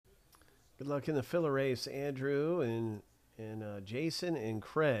Good luck in the filler race, Andrew and Jason and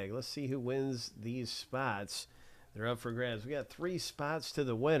Craig. Let's see who wins these spots. They're up for grabs. We got 3 spots to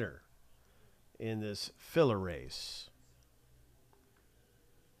the winner in this filler race.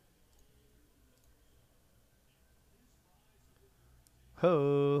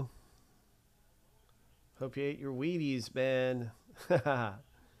 Ho! Hope you ate your Wheaties, man.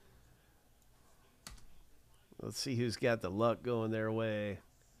 Let's see who's got the luck going their way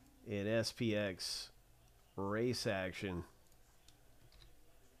in SPX race action.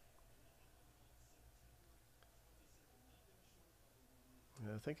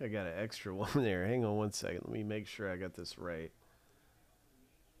 I think I got an extra one there. Hang on one second. Let me make sure I got this right.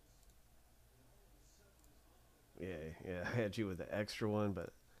 Yeah, I had you with the extra one,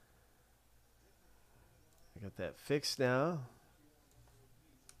 but I got that fixed now.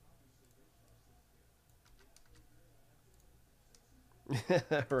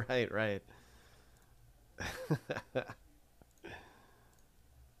 Right.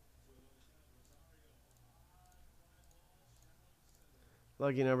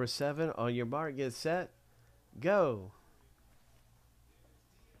 Lucky number 7. On your mark, get set, go.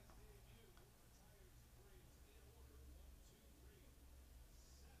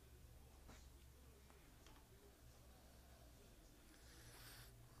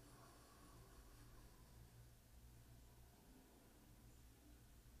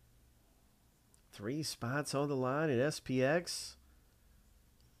 Three spots on the line at SPX.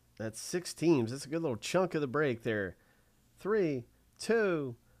 That's 6 teams. That's a good little chunk of the break there. 3,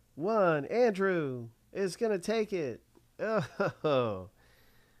 2, 1. Andrew is going to take it. Oh.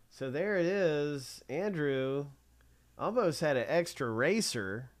 So there it is. Andrew almost had an extra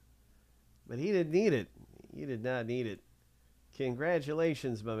racer, but he didn't need it. He did not need it.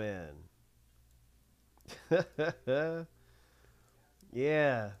 Congratulations, my man.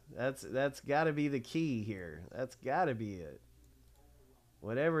 Yeah, that's got to be the key here. That's got to be it.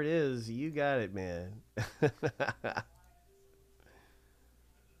 Whatever it is, you got it, man.